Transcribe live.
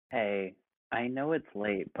Hey, I know it's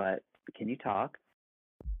late, but can you talk?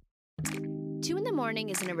 Two in the Morning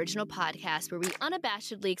is an original podcast where we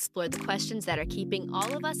unabashedly explore the questions that are keeping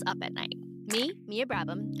all of us up at night. Me, Mia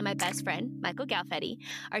Brabham, and my best friend, Michael Galfetti,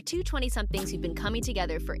 are two 20-somethings who've been coming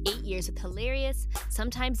together for 8 years with hilarious,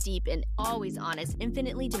 sometimes deep, and always honest,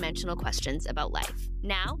 infinitely dimensional questions about life.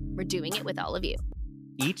 Now, we're doing it with all of you.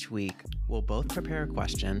 Each week, we'll both prepare a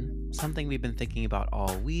question, something we've been thinking about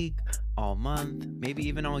all week, all month, maybe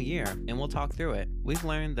even all year, and we'll talk through it. We've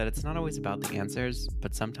learned that it's not always about the answers,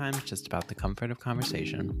 but sometimes just about the comfort of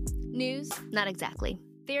conversation. News? Not exactly.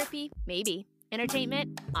 Therapy? Maybe.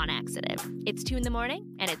 Entertainment? On accident. It's 2 in the morning,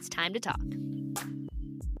 and it's time to talk.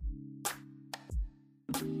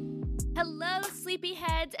 Hello,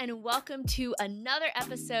 sleepyheads, and welcome to another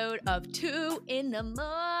episode of 2 in the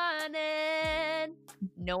Morning.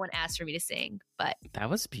 No one asked for me to sing, but That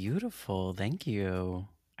was beautiful. Thank you.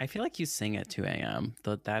 I feel like you sing at 2 a.m.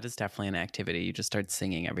 That is definitely an activity. You just start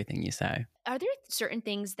singing everything you say. are there certain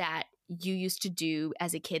things that you used to do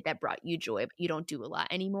as a kid that brought you joy, but you don't do a lot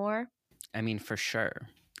anymore? I mean, for sure.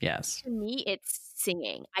 Yes. For me, it's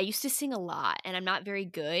singing. I used to sing a lot, and I'm not very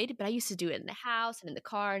good, but I used to do it in the house and in the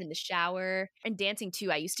car and in the shower. And dancing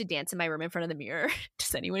too. I used to dance in my room in front of the mirror.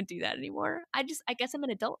 Does anyone do that anymore? I guess I'm an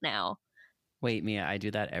adult now. Wait, Mia, I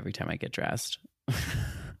do that every time I get dressed.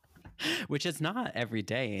 Which is not every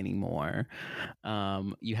day anymore.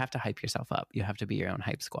 You have to hype yourself up. You have to be your own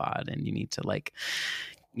hype squad, and you need to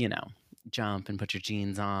jump and put your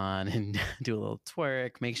jeans on and do a little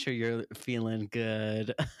twerk. Make sure you're feeling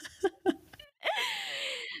good.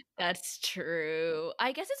 That's true.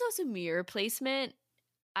 I guess it's also mirror placement.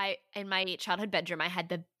 In my childhood bedroom, I had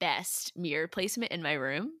the best mirror placement in my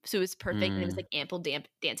room. So it was perfect. And it was like ample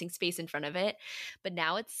dancing space in front of it. But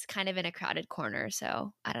now it's kind of in a crowded corner.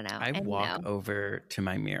 So I don't know. I walk over to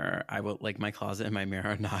my mirror. I will, like, my closet and my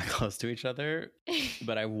mirror are not close to each other,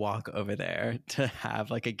 but I walk over there to have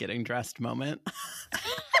like a getting dressed moment.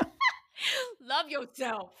 Love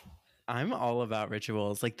yourself. I'm all about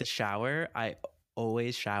rituals. Like the shower, I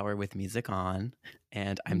always shower with music on,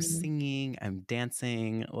 and I'm singing, I'm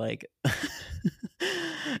dancing, like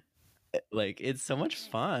it's so much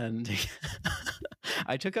fun.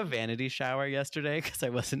 I took a vanity shower yesterday because I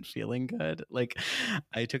wasn't feeling good. Like,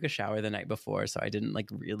 I took a shower the night before, so I didn't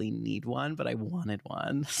really need one, but I wanted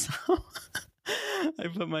one. So I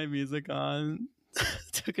put my music on,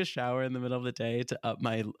 took a shower in the middle of the day to up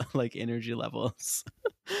my energy levels.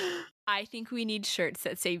 I think we need shirts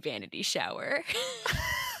that say vanity shower.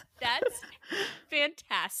 That's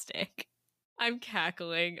fantastic. I'm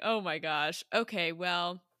cackling. Oh my gosh. Okay,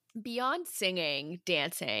 well, beyond singing,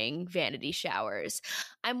 dancing, vanity showers,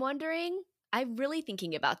 I'm really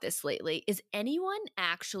thinking about this lately. Is anyone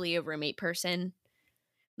actually a roommate person?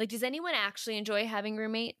 Like, does anyone actually enjoy having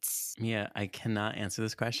roommates? Yeah, I cannot answer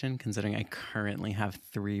this question considering I currently have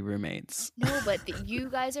 3 roommates. No, but you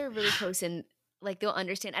guys are really close and they'll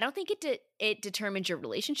understand. I don't think it determines your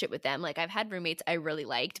relationship with them. Like, I've had roommates I really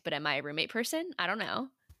liked, but am I a roommate person? I don't know.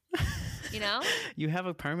 You know? You have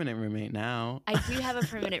a permanent roommate now. I do have a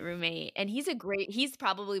permanent roommate, and he's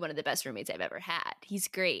probably one of the best roommates I've ever had. He's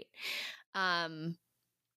great.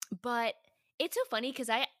 But it's so funny because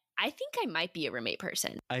I think I might be a roommate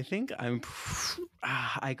person. I think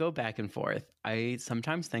I go back and forth. I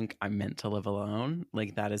sometimes think I'm meant to live alone.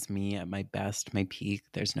 Like, that is me at my best, my peak.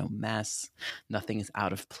 There's no mess. Nothing is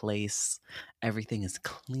out of place. Everything is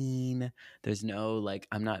clean. There's no,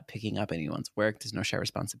 I'm not picking up anyone's work. There's no shared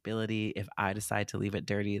responsibility. If I decide to leave it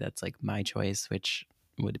dirty, that's my choice, which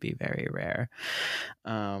would be very rare.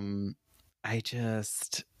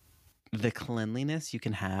 The cleanliness you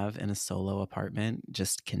can have in a solo apartment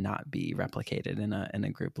just cannot be replicated in a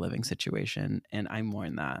group living situation. And I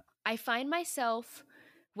mourn that. I find myself,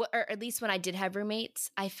 or at least when I did have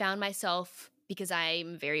roommates, I found myself, because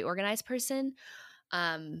I'm a very organized person,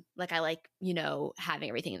 I like, having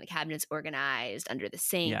everything in the cabinets organized under the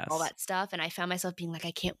sink, Yes. all that stuff. And I found myself being like,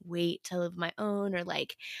 I can't wait to live my own, or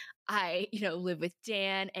I, live with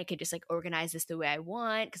Dan and can just organize this the way I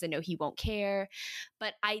want because I know he won't care.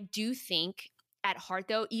 But I do think at heart,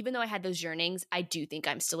 though, even though I had those yearnings, I do think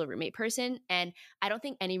I'm still a roommate person. And I don't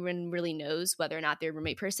think anyone really knows whether or not they're a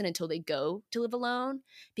roommate person until they go to live alone.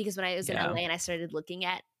 Because when I was in LA and I started looking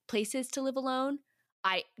at places to live alone,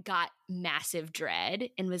 I got massive dread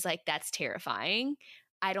and was like, that's terrifying.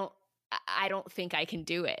 I don't think I can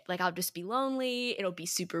do it. I'll just be lonely. It'll be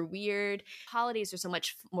super weird. Holidays are so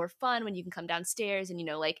much more fun when you can come downstairs and,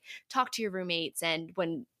 talk to your roommates. And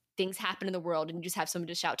when things happen in the world and you just have someone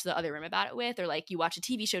to shout to the other room about it with, or like you watch a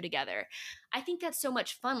TV show together. I think that's so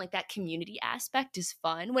much fun. Like that community aspect is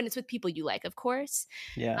fun when it's with people you like, of course.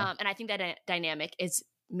 Yeah. And I think that dynamic is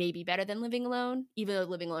maybe better than living alone, even though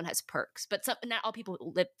living alone has perks. But not all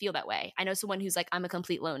people feel that way. I know someone who's like, I'm a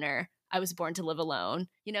complete loner. I was born to live alone,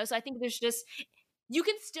 you know? So I think there's just, you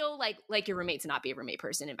can still like your roommates and not be a roommate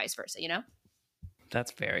person and vice versa, you know?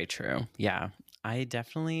 That's very true. Yeah. I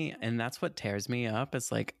definitely, and that's what tears me up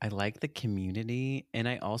is like, I like the community and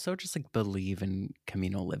I also just like believe in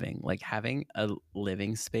communal living. Like having a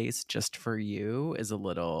living space just for you is it's a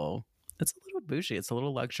little bougie. It's a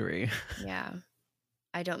little luxury. Yeah.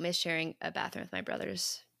 I don't miss sharing a bathroom with my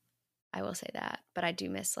brothers. I will say that. But I do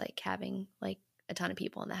miss like having like a ton of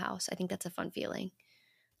people in the house. I think that's a fun feeling.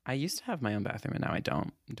 I used to have my own bathroom and now I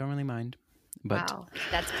don't. Don't really mind. But wow,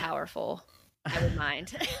 that's powerful. I would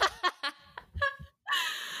mind.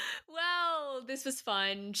 Well, this was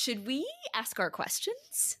fun. Should we ask our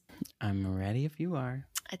questions? I'm ready if you are.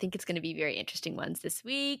 I think it's going to be very interesting ones this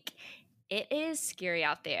week. It is scary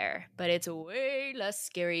out there, but it's way less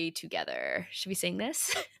scary together. Should we sing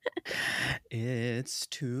this? It's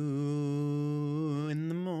 2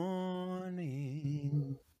 a.m.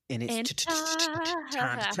 and it's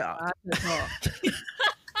time to talk.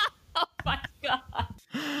 Oh my God.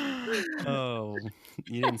 Oh,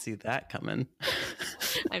 you didn't see that coming.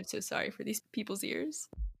 I'm so sorry for these people's ears.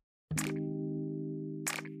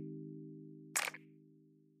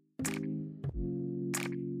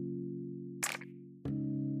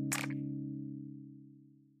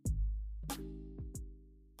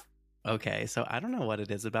 Okay, so I don't know what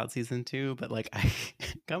it is about season 2, but like I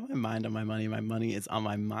got my mind on my money. My money is on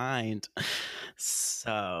my mind.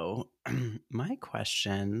 So my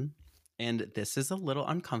question, and this is a little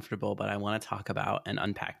uncomfortable, but I want to talk about and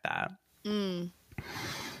unpack that.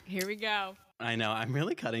 Here we go. I know, I'm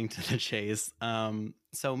really cutting to the chase.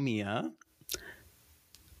 So Mia,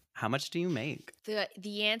 how much do you make?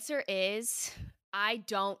 The answer is I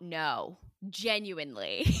don't know.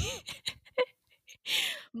 Genuinely.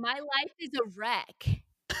 My life is a wreck.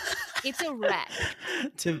 It's a wreck.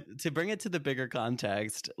 To bring it to the bigger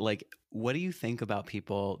context, like, what do you think about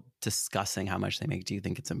people discussing how much they make? Do you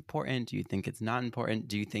think it's important? Do you think it's not important?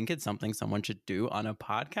 Do you think it's something someone should do on a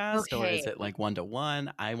podcast, or is it like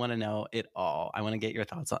 1-to-1? I want to know it all. I want to get your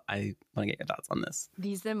thoughts on this.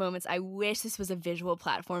 These are the moments I wish this was a visual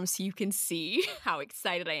platform so you can see how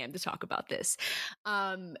excited I am to talk about this.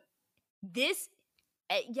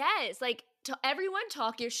 Yes, like everyone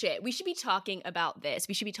talk your shit. We should be talking about this.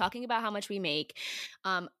 We should be talking about how much we make.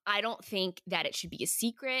 I don't think that it should be a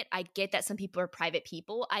secret. I get that some people are private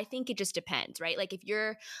people. I think it just depends, right? Like if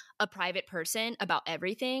you're a private person about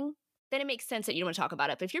everything, then it makes sense that you don't want to talk about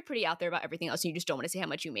it. But if you're pretty out there about everything else and you just don't want to say how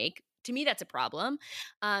much you make, to me, that's a problem.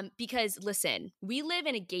 Because listen, we live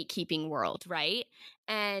in a gatekeeping world, right?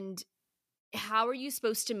 And how are you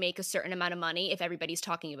supposed to make a certain amount of money if everybody's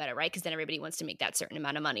talking about it, right? Because then everybody wants to make that certain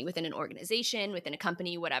amount of money within an organization, within a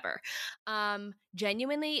company, whatever.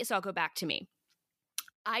 Genuinely, so I'll go back to me.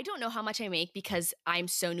 I don't know how much I make because I'm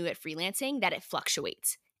so new at freelancing that it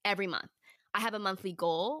fluctuates every month. I have a monthly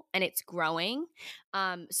goal and it's growing.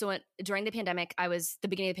 During the pandemic, the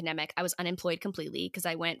beginning of the pandemic, I was unemployed completely because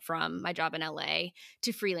I went from my job in LA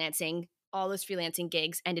to freelancing. All those freelancing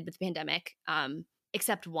gigs ended with the pandemic.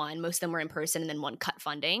 Except one. Most of them were in person and then one cut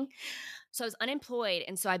funding. So I was unemployed.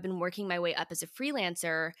 And so I've been working my way up as a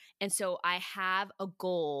freelancer. And so I have a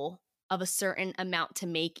goal of a certain amount to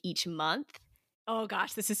make each month. Oh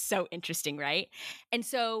gosh, this is so interesting, right? And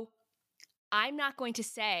so I'm not going to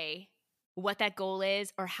say what that goal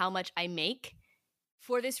is or how much I make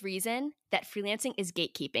for this reason that freelancing is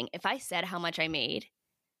gatekeeping. If I said how much I made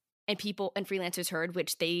and people and freelancers heard,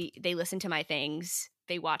 which they listen to my things,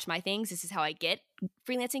 they watch my things, this is how I get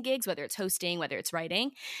freelancing gigs, whether it's hosting, whether it's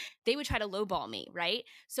writing, they would try to lowball me, right?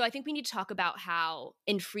 So I think we need to talk about how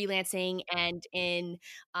in freelancing and in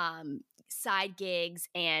side gigs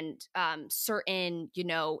and certain,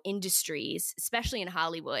 industries, especially in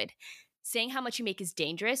Hollywood, saying how much you make is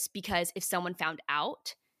dangerous because if someone found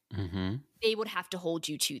out, they would have to hold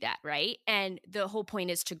you to that, right? And the whole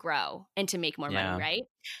point is to grow and to make more money, right?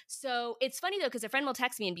 So it's funny though, because a friend will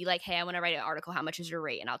text me and be like, hey, I want to write an article. How much is your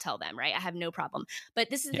rate? And I'll tell them, right? I have no problem. But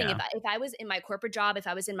this is the thing. If I was in my corporate job, if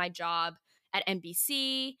I was in my job at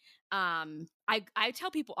NBC, I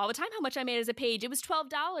tell people all the time how much I made as a page. It was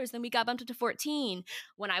 $12. Then we got bumped up to $14.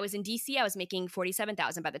 When I was in DC, I was making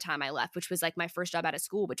 $47,000 by the time I left, which was like my first job out of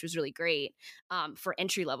school, which was really great for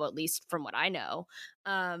entry level, at least from what I know.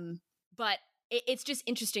 But it's just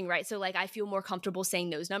interesting, right? So like I feel more comfortable saying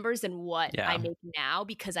those numbers than what I Yeah. make now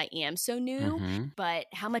because I am so new. Mhm. But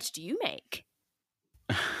how much do you make?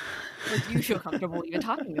 Or do you feel comfortable even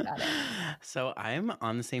talking about it? So I'm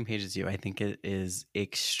on the same page as you. I think it is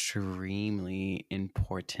extremely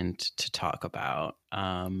important to talk about.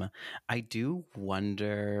 I do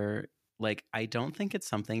wonder, like, I don't think it's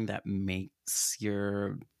something that makes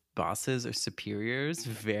your bosses or superiors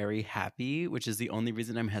very happy, which is the only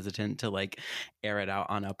reason I'm hesitant to like air it out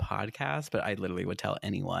on a podcast. But I literally would tell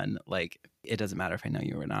anyone, like, it doesn't matter if I know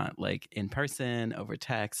you or not, like in person, over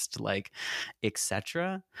text, like,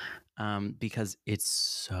 etc. Because it's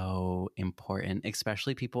so important,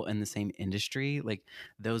 especially people in the same industry. Like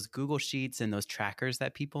those Google Sheets and those trackers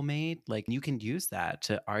that people made, like you can use that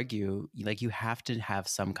to argue. Like you have to have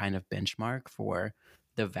some kind of benchmark for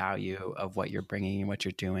the value of what you're bringing and what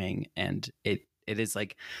you're doing, and it is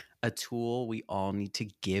like a tool we all need to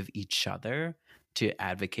give each other to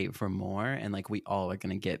advocate for more, and like we all are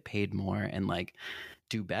going to get paid more and like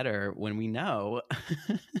do better when we know.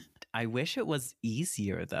 I wish it was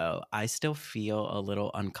easier though. I still feel a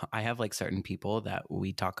little I have like certain people that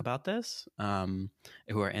we talk about this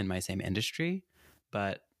who are in my same industry,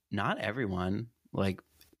 but not everyone. Like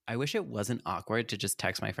I wish it wasn't awkward to just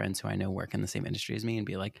text my friends who I know work in the same industry as me and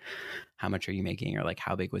be like, how much are you making? Or like,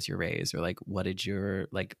 how big was your raise? Or like, what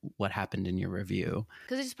happened in your review?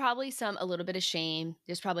 Because there's probably a little bit of shame.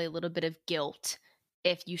 There's probably a little bit of guilt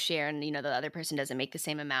if you share and, the other person doesn't make the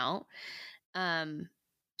same amount.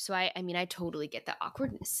 So I mean, I totally get the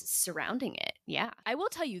awkwardness surrounding it. Yeah. I will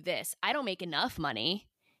tell you this. I don't make enough money.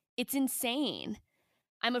 It's insane.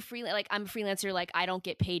 I'm a freelancer. Like I don't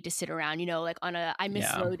get paid to sit around, like I miss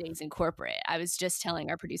slow days in corporate. I was just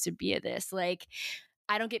telling our producer Bia this, like,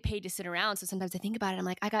 I don't get paid to sit around. So sometimes I think about it. I'm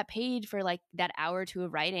like, I got paid for like that hour or two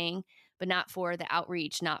of writing, but not for the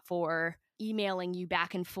outreach, not for emailing you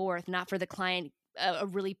back and forth, not for the client, a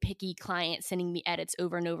really picky client sending me edits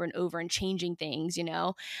over and over and over and changing things, So you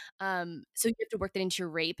have to work that into your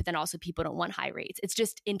rate, but then also people don't want high rates. It's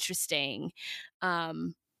just interesting.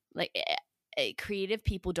 Like creative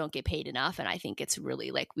people don't get paid enough. And I think it's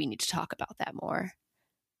really like, we need to talk about that more.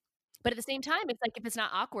 But at the same time, it's like, if it's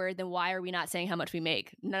not awkward, then why are we not saying how much we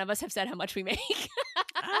make? None of us have said how much we make.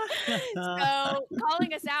 So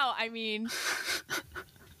calling us out, I mean.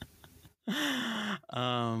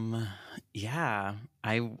 Yeah,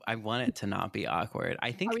 I want it to not be awkward.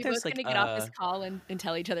 I think are we there's both gonna get off this call and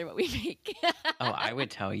tell each other what we make? Oh, I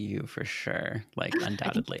would tell you for sure, like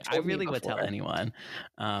undoubtedly. I really would tell anyone.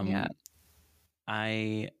 Yeah.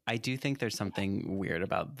 I do think there's something weird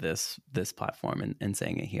about this platform and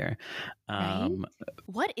saying it here. Right?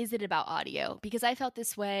 What is it about audio? Because I felt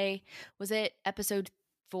this way. Was it episode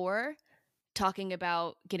 4? Talking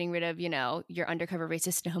about getting rid of, your undercover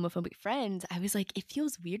racist and homophobic friends, I was like, it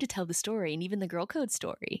feels weird to tell the story, and even the girl code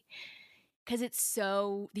story. Because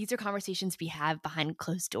these are conversations we have behind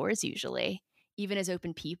closed doors usually, even as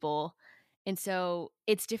open people. And so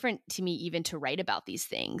it's different to me even to write about these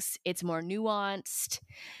things. It's more nuanced.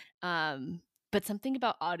 But something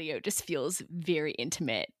about audio just feels very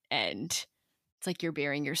intimate, and it's like you're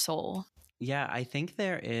bearing your soul. Yeah, I think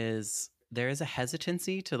there is a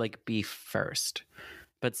hesitancy to like be first,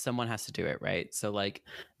 but someone has to do it, right? So like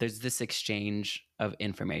there's this exchange of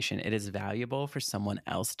information. It is valuable for someone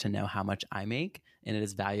else to know how much I make, and it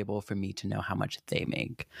is valuable for me to know how much they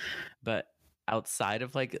make. But outside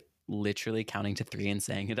of like literally counting to 3 and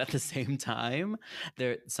saying it at the same time,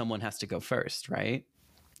 someone has to go first, right?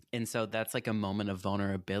 And so that's like a moment of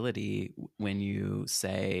vulnerability when you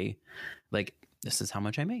say like, this is how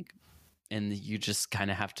much I make. And you just kind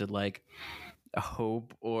of have to like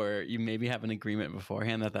hope, or you maybe have an agreement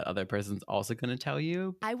beforehand that other person's also going to tell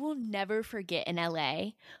you. I will never forget in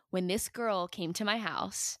LA when this girl came to my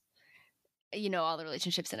house. All the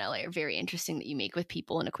relationships in LA are very interesting that you make with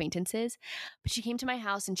people and acquaintances. But she came to my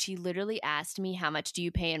house and she literally asked me, how much do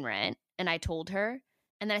you pay in rent? And I told her.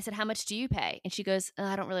 And then I said, how much do you pay? And she goes,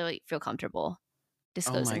 I don't really feel comfortable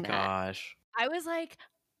disclosing that. Oh my gosh. I was like,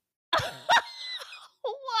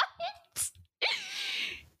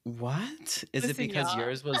 what? Is it because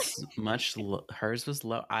yours was hers was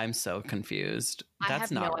low? I'm so confused. That's I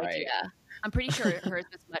have not no right. idea. I'm pretty sure hers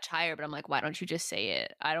was much higher, but I'm like, why don't you just say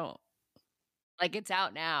it? I don't, like, it's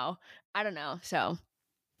out now. I don't know. So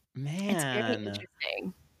it's very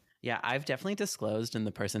interesting. Yeah, I've definitely disclosed and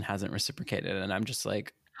the person hasn't reciprocated, and I'm just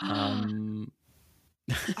like, Are you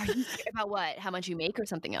scared about what? How much you make or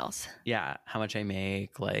something else? Yeah, how much I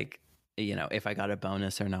make, like, if I got a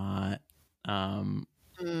bonus or not.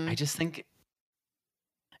 I just think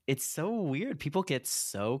It's so weird. People get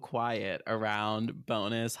so quiet around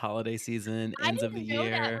bonus, holiday season, I ends of the didn't know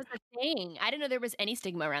that year. was a thing. I didn't know there was any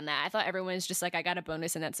stigma around that. I thought everyone was just like, I got a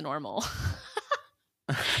bonus and that's normal.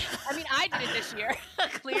 I mean, I did it this year.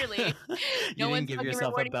 Clearly, You didn't give fucking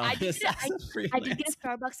yourself a rewarding. I bonus as a I did get a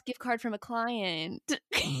freelancer. Starbucks gift card from a client.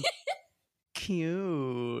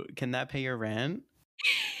 Cute. Can that pay your rent?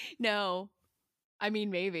 No, I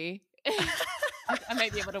mean maybe. I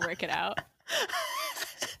might be able to work it out.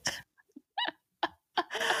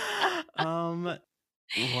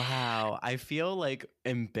 Wow. I feel like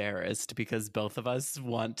embarrassed because both of us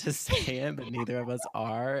want to say it, but neither of us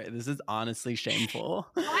are. This is honestly shameful.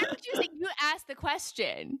 Why would you say you asked the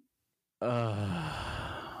question?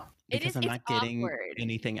 Because I'm not getting awkward.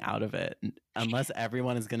 anything out of it unless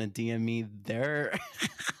everyone is going to DM me their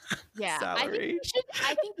salary.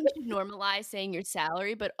 I think we should normalize saying your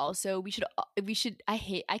salary, but also we should I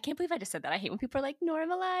can't believe I just said that. I hate when people are like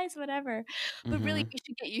normalize whatever. But really we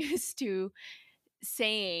should get used to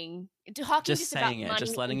talking just saying about it, money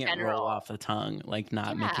just letting in it general. roll off the tongue, like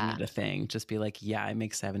not making it a thing. Just be like, yeah, I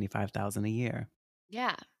make $75,000 a year.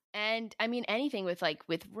 Yeah. And I mean, anything with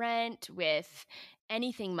rent, with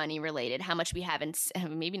anything money related, how much we have in,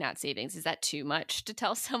 maybe not savings. Is that too much to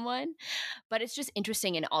tell someone? But it's just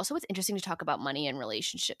interesting. And also it's interesting to talk about money and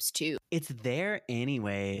relationships too. It's there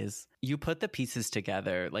anyways. You put the pieces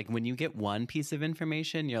together. Like when you get one piece of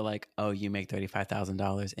information, you're like, oh, you make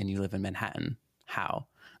 $35,000 and you live in Manhattan. How?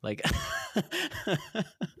 Like,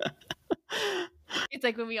 it's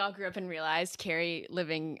like when we all grew up and realized Carrie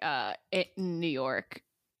living in New York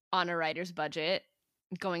on a writer's budget,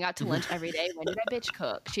 going out to lunch every day. When did that bitch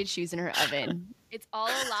cook? She had shoes in her oven. It's all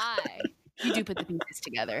a lie. You do put the pieces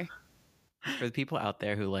together. For the people out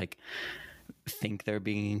there who like think they're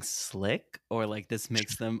being slick or like this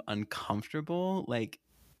makes them uncomfortable, like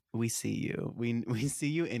we see you. We see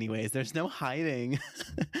you anyways. There's no hiding.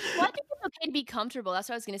 Well, I think it's okay to be comfortable. That's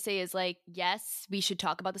what I was going to say is like, yes, we should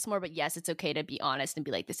talk about this more, but yes, it's okay to be honest and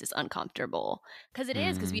be like, this is uncomfortable. Because it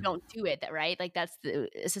is, because we don't do it, right? Like that's the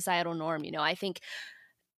societal norm, you know? I think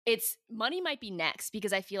it's money might be next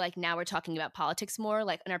because I feel like now we're talking about politics more.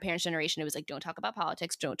 Like in our parents' generation, it was like, don't talk about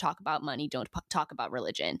politics, don't talk about money, don't talk about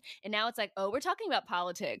religion. And now it's like, oh, we're talking about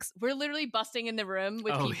politics. We're literally busting in the room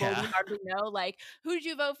with people we hardly know. Like, who did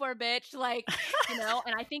you vote for, bitch? Like, you know,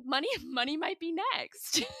 and I think money might be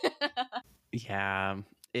next. Yeah.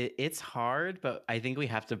 It's hard, but I think we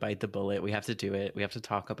have to bite the bullet. We have to do it. We have to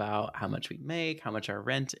talk about how much we make, how much our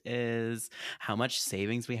rent is, how much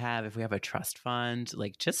savings we have, if we have a trust fund.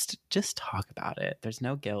 Like just talk about it. There's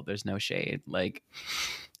no guilt. There's no shade. Like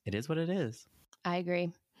it is what it is. I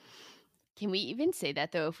agree. Can we even say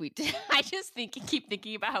that though? If we, I just keep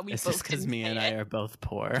thinking about how we. It's just because me and I are both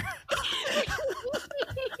poor.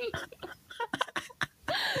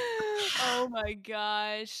 Oh my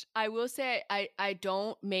gosh. I will say I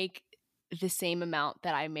don't make the same amount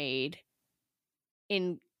that I made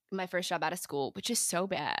in my first job out of school, which is so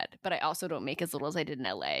bad. But I also don't make as little as I did in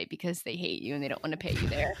LA because they hate you and they don't want to pay you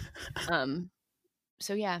there.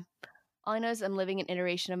 So yeah. All I know is I'm living an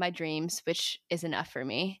iteration of my dreams, which is enough for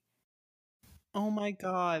me. Oh my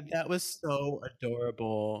God, that was so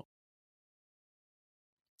adorable.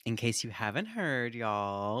 In case you haven't heard,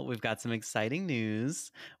 y'all, we've got some exciting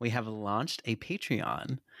news. We have launched a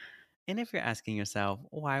Patreon. And if you're asking yourself,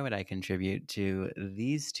 why would I contribute to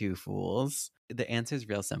these two fools? The answer is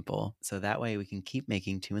real simple. So that way we can keep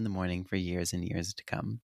making 2 a.m. for years and years to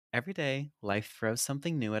come. Every day, life throws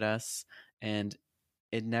something new at us, and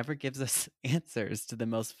it never gives us answers to the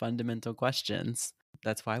most fundamental questions.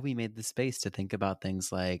 That's why we made the space to think about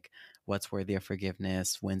things like what's worthy of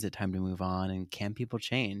forgiveness, when's it time to move on, and can people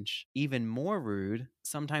change? Even more rude,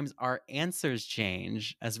 sometimes our answers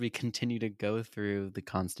change as we continue to go through the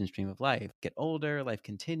constant stream of life. Get older, life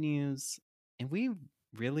continues, and we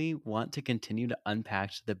really want to continue to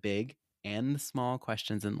unpack the big and the small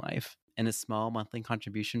questions in life. And a small monthly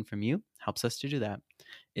contribution from you helps us to do that.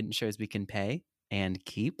 It ensures we can pay and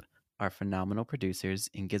keep our phenomenal producers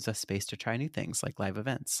and gives us space to try new things like live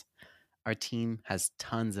events. Our team has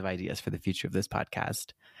tons of ideas for the future of this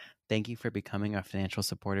podcast. Thank you for becoming a financial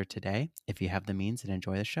supporter today if you have the means, and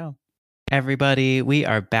enjoy the show. Everybody, we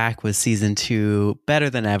are back with season 2,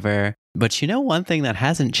 better than ever. But you know one thing that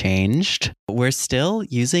hasn't changed? We're still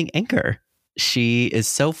using Anchor. She is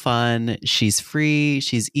so fun. She's free.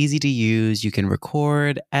 She's easy to use. You can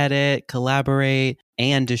record, edit, collaborate,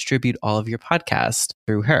 and distribute all of your podcasts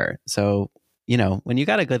through her. So, you know, when you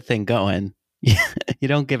got a good thing going, you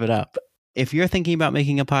don't give it up. If you're thinking about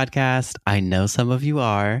making a podcast, I know some of you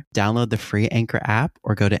are. Download the free Anchor app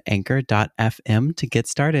or go to anchor.fm to get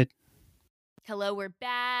started. Hello, we're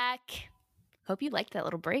back. Hope you liked that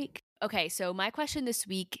little break. Okay, so my question this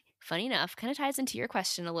week, funny enough, kind of ties into your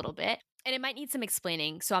question a little bit, and it might need some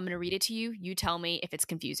explaining. So I'm going to read it to you. You tell me if it's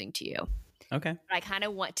confusing to you. Okay. But I kind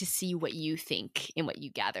of want to see what you think and what you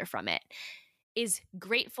gather from it. Is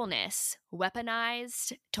gratefulness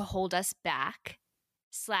weaponized to hold us back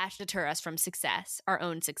 / deter us from success, our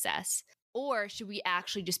own success? Or should we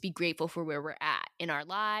actually just be grateful for where we're at in our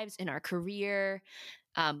lives, in our career?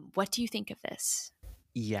 What do you think of this?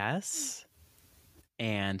 Yes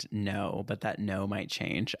and no, but that no might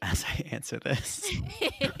change as I answer this.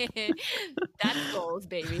 That's goals,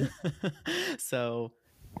 baby. So,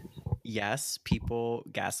 yes, people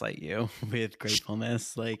gaslight you with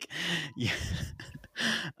gratefulness, like, yeah,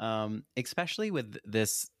 especially with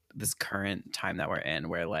this current time that we're in,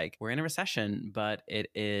 where like we're in a recession, but it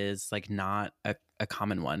is like not a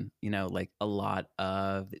common one. You know, like a lot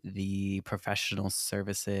of the professional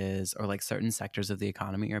services or like certain sectors of the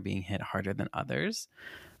economy are being hit harder than others.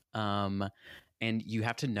 And you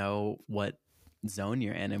have to know what zone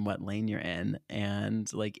you're in and what lane you're in.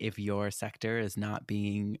 And like if your sector is not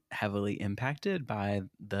being heavily impacted by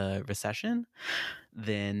the recession,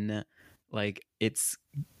 then like it's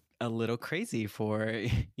a little crazy for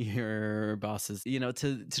your bosses, you know,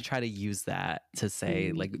 to try to use that to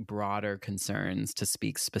say like broader concerns to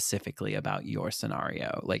speak specifically about your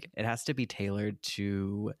scenario. Like it has to be tailored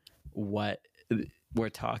to what we're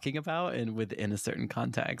talking about and within a certain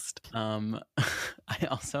context. I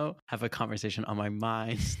also have a conversation on my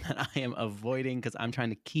mind that I am avoiding because I'm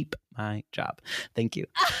trying to keep my job. Thank you.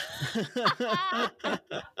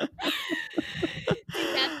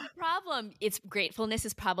 See, that's the problem. It's gratefulness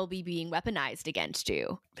is probably being weaponized against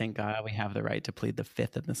you. Thank God we have the right to plead the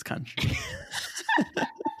fifth in this country.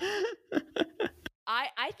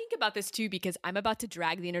 I think about this too because I'm about to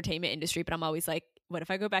drag the entertainment industry, but I'm always like, what if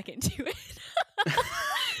I go back into it?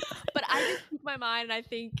 But I just keep my mind and I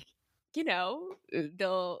think, you know,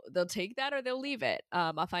 they'll take that or they'll leave it.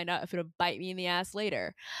 I'll find out if it'll bite me in the ass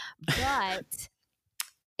later. But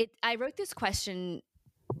I wrote this question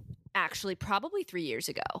actually probably 3 years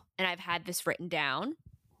ago, and I've had this written down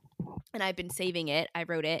and I've been saving it. I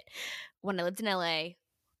wrote it when I lived in LA,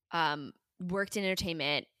 worked in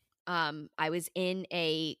entertainment. I was in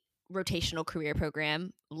a rotational career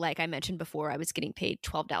program. Like I mentioned before, I was getting paid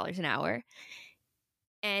 $12 an hour.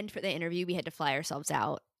 And for the interview, we had to fly ourselves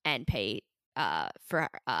out and pay for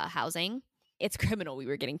housing. It's criminal we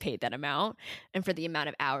were getting paid that amount. And for the amount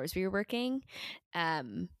of hours we were working,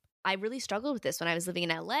 I really struggled with this when I was living in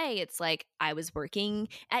LA. It's like I was working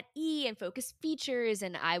at E! and Focus Features,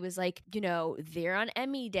 and I was like, you know, there on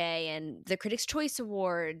Emmy Day and the Critics' Choice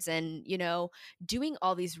Awards and, you know, doing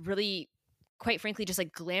all these really, quite frankly, just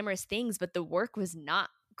like glamorous things, but the work was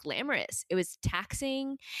not glamorous. It was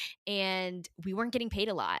taxing and we weren't getting paid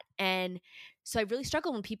a lot. And so I really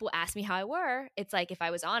struggled when people asked me how I were. It's like if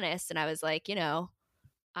I was honest and I was like, you know,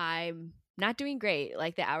 I'm not doing great.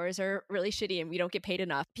 Like the hours are really shitty and we don't get paid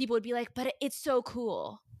enough. People would be like, but it's so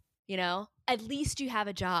cool. You know, at least you have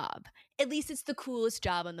a job. At least it's the coolest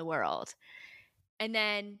job in the world. And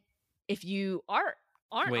then if you aren't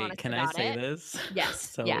Wait, honest can about I say it, this? yes,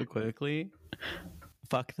 So yeah. quickly.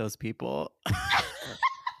 Fuck those people.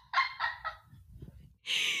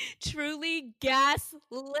 Truly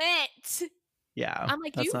gaslit. Yeah. I'm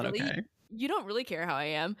like, that's not really? okay. You don't really care how I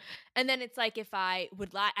am. And then it's like if I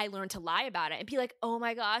would lie, I learned to lie about it and be like, oh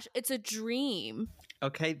my gosh, it's a dream.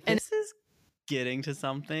 Okay, this is getting to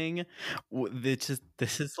something. This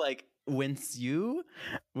is like when you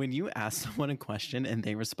ask someone a question and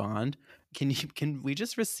they respond, can we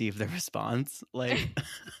just receive the response? Like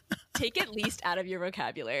take it least out of your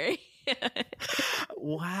vocabulary.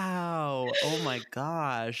 Wow. Oh my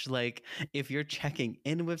gosh. Like if you're checking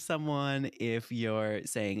in with someone, if you're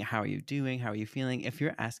saying, how are you doing? How are you feeling? If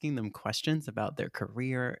you're asking them questions about their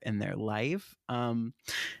career and their life,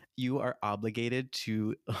 you are obligated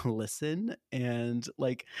to listen and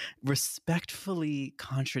like respectfully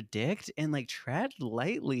contradict and like tread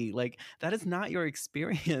lightly. Like that is not your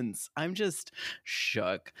experience. I'm just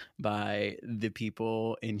shook by the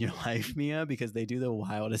people in your life, Mia, because they do the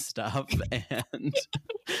wildest stuff. And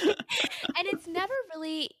it's never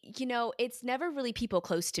really, you know, it's never really people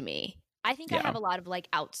close to me. I think I have a lot of like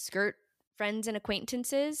outskirt friends and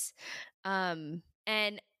acquaintances. And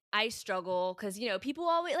I struggle because, you know, people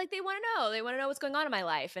always like, they want to know what's going on in my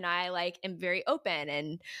life. And I like am very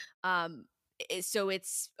open. And so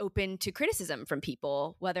it's open to criticism from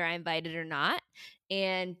people, whether I invite it or not.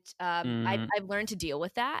 And I've learned to deal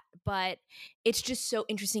with that. But it's just so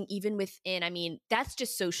interesting, even within, I mean, that's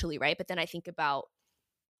just socially, right? But then I think about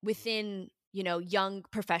within young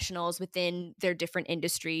professionals within their different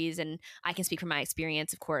industries. And I can speak from my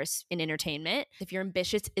experience, of course, in entertainment. If you're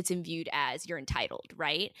ambitious, it's viewed as you're entitled,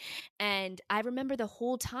 right? And I remember the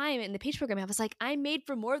whole time in the PAGE program, I was like, I'm made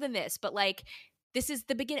for more than this, but like, this is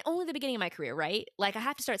only the beginning of my career, right? Like, I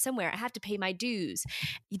have to start somewhere. I have to pay my dues.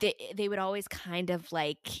 They would always kind of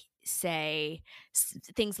like say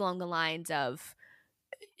things along the lines of,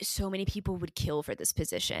 so many people would kill for this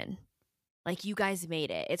position. Like, you guys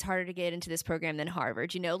made it. It's harder to get into this program than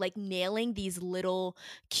Harvard, like nailing these little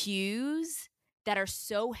cues that are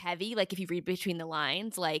so heavy. Like, if you read between the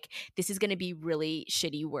lines, like, this is going to be really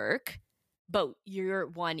shitty work, but you're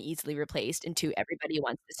one, easily replaced, and two, everybody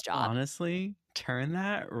wants this job. Honestly, turn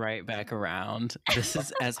that right back around. This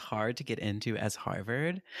is as hard to get into as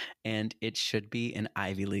Harvard, and it should be an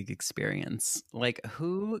Ivy League experience. Like,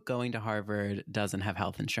 who going to Harvard doesn't have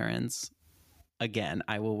health insurance? Again,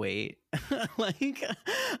 I will wait. Like,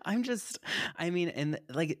 and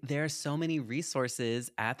like, there are so many resources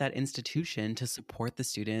at that institution to support the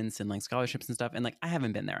students and like scholarships and stuff. And like, I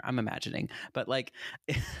haven't been there, I'm imagining, but like,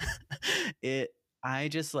 I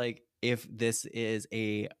just like, if this is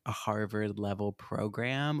a Harvard level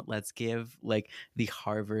program, let's give like the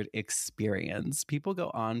Harvard experience. People go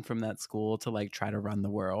on from that school to like try to run the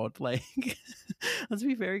world. Like, let's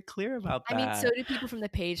be very clear about that. I mean, so do people from the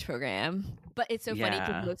PAGE program, but it's so funny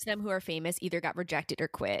because most of them who are famous either got rejected or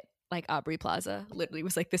quit. Like Aubrey Plaza literally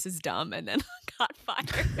was like, this is dumb, and then got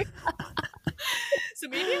fired. So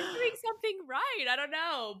maybe I'm doing something right. I don't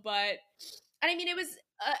know. But, and I mean, it was,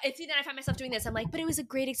 it's then I find myself doing this. I'm like, but it was a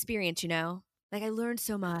great experience, Like, I learned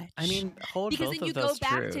so much. I mean, because both then you of those go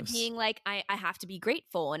back truths. to being like, I have to be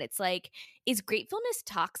grateful. And it's like, is gratefulness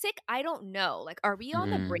toxic? I don't know. Like, are we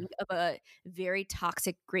on the brink of a very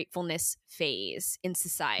toxic gratefulness phase in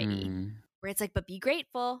society where it's like, but be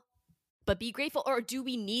grateful, or do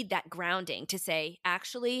we need that grounding to say,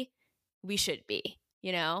 actually, we should be,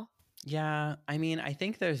 Yeah, I mean, I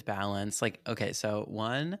think there's balance. Like, okay, so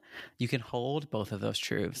one, you can hold both of those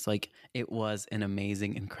truths. Like, it was an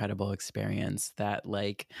amazing, incredible experience that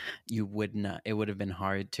like it would have been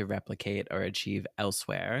hard to replicate or achieve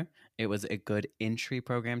elsewhere. It was a good entry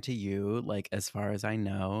program to you. Like, as far as I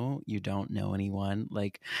know, you don't know anyone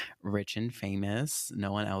like rich and famous.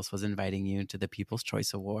 No one else was inviting you to the People's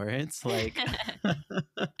Choice Awards. Like,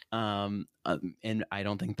 and I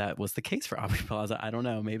don't think that was the case for Aubrey Plaza. I don't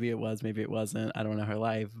know. Maybe it was, maybe it wasn't. I don't know her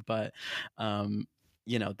life, but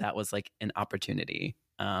that was like an opportunity.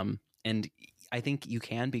 And I think you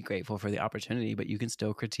can be grateful for the opportunity, but you can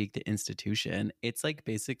still critique the institution. It's like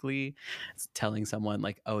basically telling someone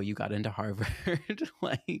like, oh, you got into Harvard.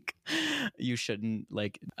 Like, you shouldn't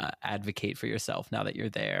like advocate for yourself now that you're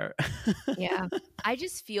there. Yeah. I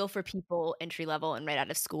just feel for people entry level and right out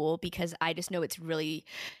of school, because I just know it's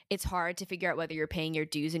hard to figure out whether you're paying your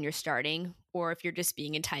dues and you're starting, or if you're just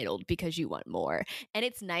being entitled because you want more. And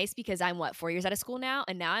it's nice because I'm 4 years out of school now.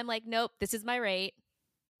 And now I'm like, nope, this is my rate.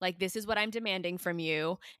 Like, this is what I'm demanding from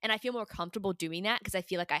you. And I feel more comfortable doing that because I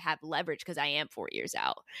feel like I have leverage because I am 4 years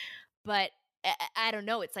out. But I don't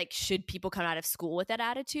know. It's like, should people come out of school with that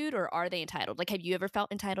attitude, or are they entitled? Like, have you ever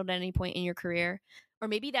felt entitled at any point in your career? Or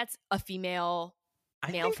maybe that's a male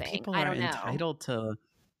think thing. People I are don't know. entitled to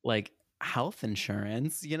like health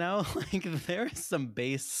insurance, like there are some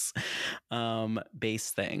base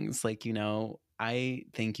things, like, I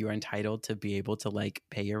think you are entitled to be able to like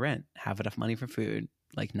pay your rent, have enough money for food,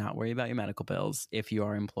 like not worry about your medical bills if you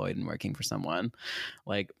are employed and working for someone.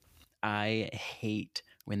 Like, I hate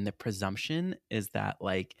when the presumption is that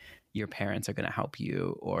like your parents are going to help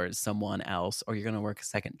you or someone else, or you're going to work a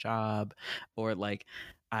second job, or like,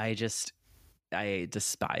 I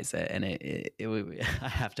despise it. And I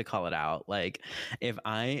have to call it out. Like, if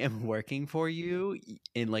I am working for you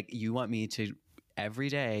and like you want me to every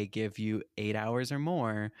day give you 8 hours or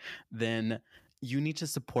more, then you need to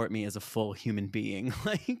support me as a full human being.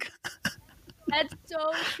 Like, that's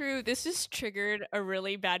so true. This just triggered a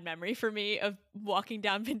really bad memory for me of walking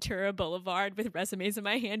down Ventura Boulevard with resumes in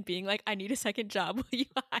my hand being like, I need a second job. Will you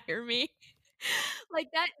hire me? Like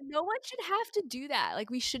that, no one should have to do that. Like,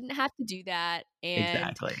 we shouldn't have to do that. And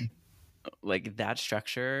exactly. Like, that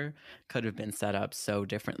structure could have been set up so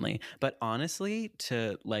differently. But honestly,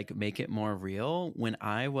 to like make it more real, when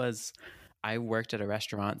I worked at a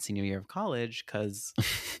restaurant senior year of college, because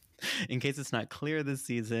in case it's not clear this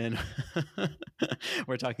season,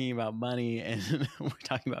 we're talking about money and we're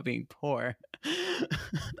talking about being poor.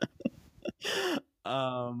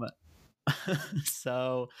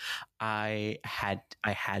 So I had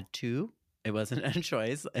to It wasn't a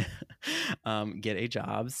choice. Get a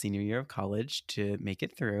job senior year of college to make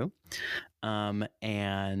it through.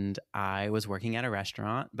 And I was working at a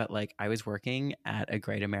restaurant, but like I was working at a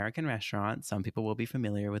great American restaurant. Some people will be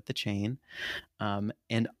familiar with the chain.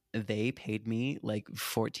 And they paid me like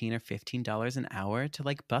 $14 or $15 an hour to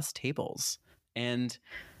like bus tables. And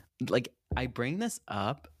like I bring this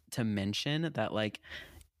up to mention that like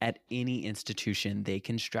at any institution, they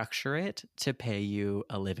can structure it to pay you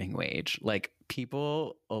a living wage. Like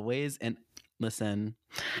people always, and listen,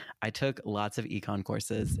 I took lots of econ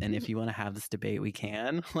courses, and if you want to have this debate, we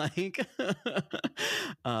can. Like,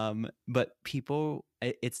 but people,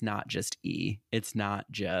 it's not just it's not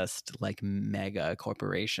just like mega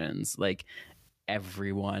corporations. Like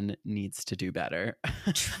everyone needs to do better.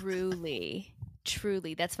 Truly.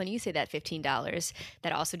 That's funny you say that $15.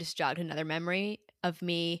 That also just jogged another memory of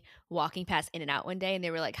me walking past In-N-Out one day, and they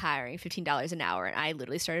were like hiring $15 an hour, and I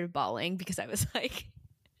literally started bawling because I was like,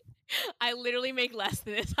 I literally make less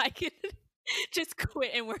than this. I could just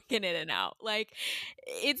quit and work in In-N-Out. Like,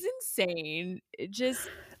 it's insane.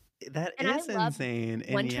 That And is insane.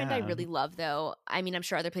 One trend I really love, though, I mean, I'm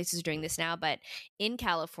sure other places are doing this now, but in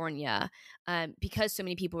California, because so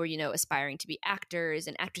many people were, aspiring to be actors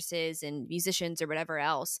and actresses and musicians or whatever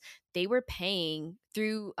else, they were paying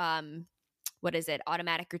through,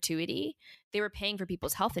 automatic gratuity. They were paying for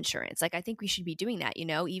people's health insurance. Like, I think we should be doing that,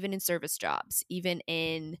 even in service jobs, even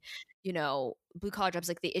in, blue collar jobs.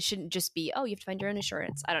 Like, it shouldn't just be, oh, you have to find your own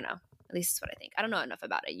insurance. I don't know. At least that's what I think. I don't know enough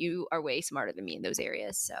about it. You are way smarter than me in those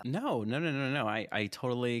areas. So No. I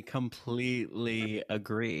totally, completely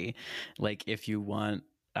agree. Like if you want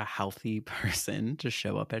a healthy person to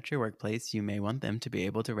show up at your workplace, you may want them to be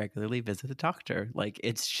able to regularly visit a doctor. Like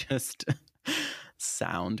it's just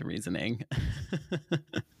sound reasoning.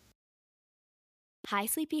 hi,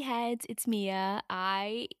 sleepyheads. It's Mia.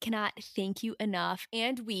 I cannot thank you enough,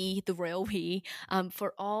 and we, the royal we,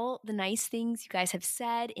 for all the nice things you guys have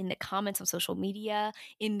said in the comments on social media,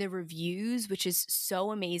 in the reviews, which is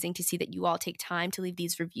so amazing to see that you all take time to leave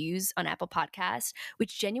these reviews on Apple Podcasts,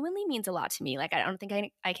 which genuinely means a lot to me. Like, I don't think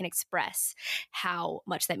I can express how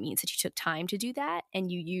much that means that you took time to do that and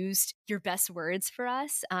you used your best words for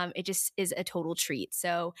us. It just is a total treat.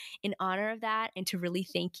 So in honor of that, and to really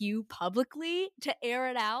thank you publicly, to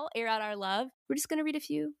air out our love, we're just going to read a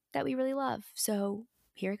few that we really love. So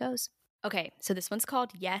here it goes. Okay, so this one's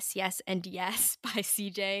called Yes, Yes, and Yes by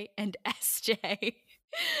CJ and SJ.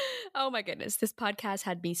 Oh my goodness, this podcast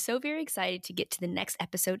had me so very excited to get to the next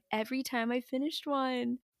episode every time I finished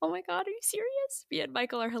one. Oh my God, are you serious? Mia and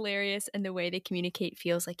Michael are hilarious, and the way they communicate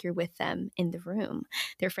feels like you're with them in the room.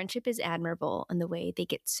 Their friendship is admirable, and the way they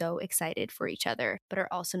get so excited for each other, but are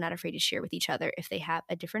also not afraid to share with each other if they have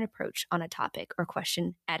a different approach on a topic or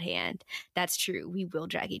question at hand. That's true, we will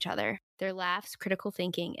drag each other. Their laughs, critical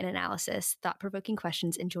thinking and analysis, thought-provoking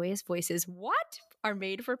questions, and joyous voices, are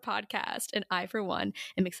made for podcast, and I, for one,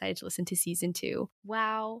 am excited to listen to season 2.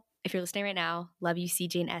 Wow. If you're listening right now, love you,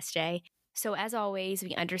 CJ and SJ. So as always,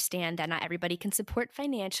 we understand that not everybody can support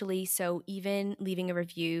financially, so even leaving a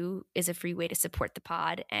review is a free way to support the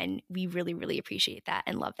pod, and we really, really appreciate that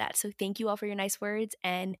and love that. So thank you all for your nice words,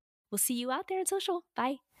 and we'll see you out there on social.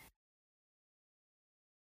 Bye.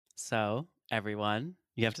 So, everyone,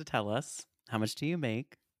 you have to tell us, how much do you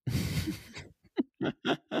make?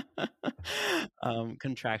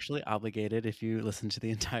 Contractually obligated if you listen to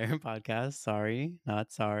the entire podcast. Sorry,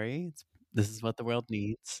 not sorry. This is what the world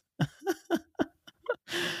needs.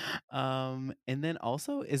 And then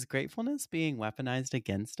also, is gratefulness being weaponized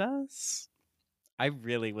against us? I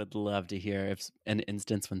really would love to hear if an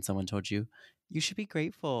instance when someone told you should be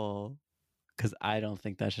grateful, because I don't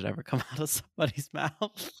think that should ever come out of somebody's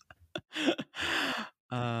mouth.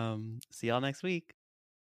 See y'all next week.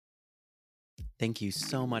 Thank you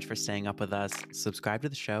so much for staying up with us. Subscribe to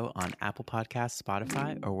the show on Apple Podcasts,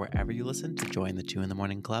 Spotify, or wherever you listen to join the 2 in the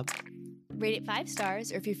Morning Club. Rate it 5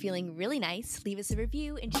 stars, or if you're feeling really nice, leave us a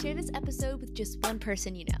review and share this episode with just one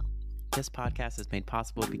person you know. This podcast is made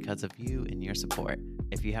possible because of you and your support.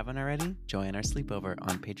 If you haven't already, join our sleepover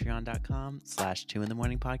on patreon.com/2 in the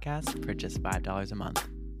Morning Podcast for just $5 a month.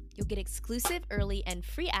 You'll get exclusive, early, and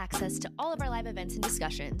free access to all of our live events and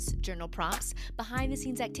discussions, journal prompts,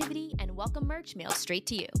 behind-the-scenes activity, and welcome merch mailed straight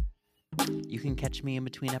to you. You can catch me in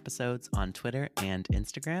between episodes on Twitter and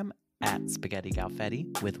Instagram at Spaghetti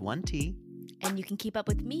Galfetti with 1 T. And you can keep up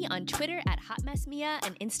with me on Twitter at Hot Mess Mia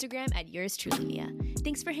and Instagram at Yours Truly Mia.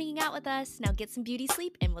 Thanks for hanging out with us. Now get some beauty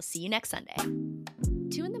sleep, and we'll see you next Sunday.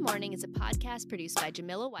 2 in the Morning is a podcast produced by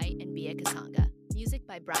Jamila White and Bia Kasanga. Music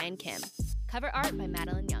by Brian Kim. Cover art by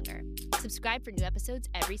Madeline Younger. Subscribe for new episodes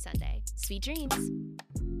every Sunday. Sweet dreams.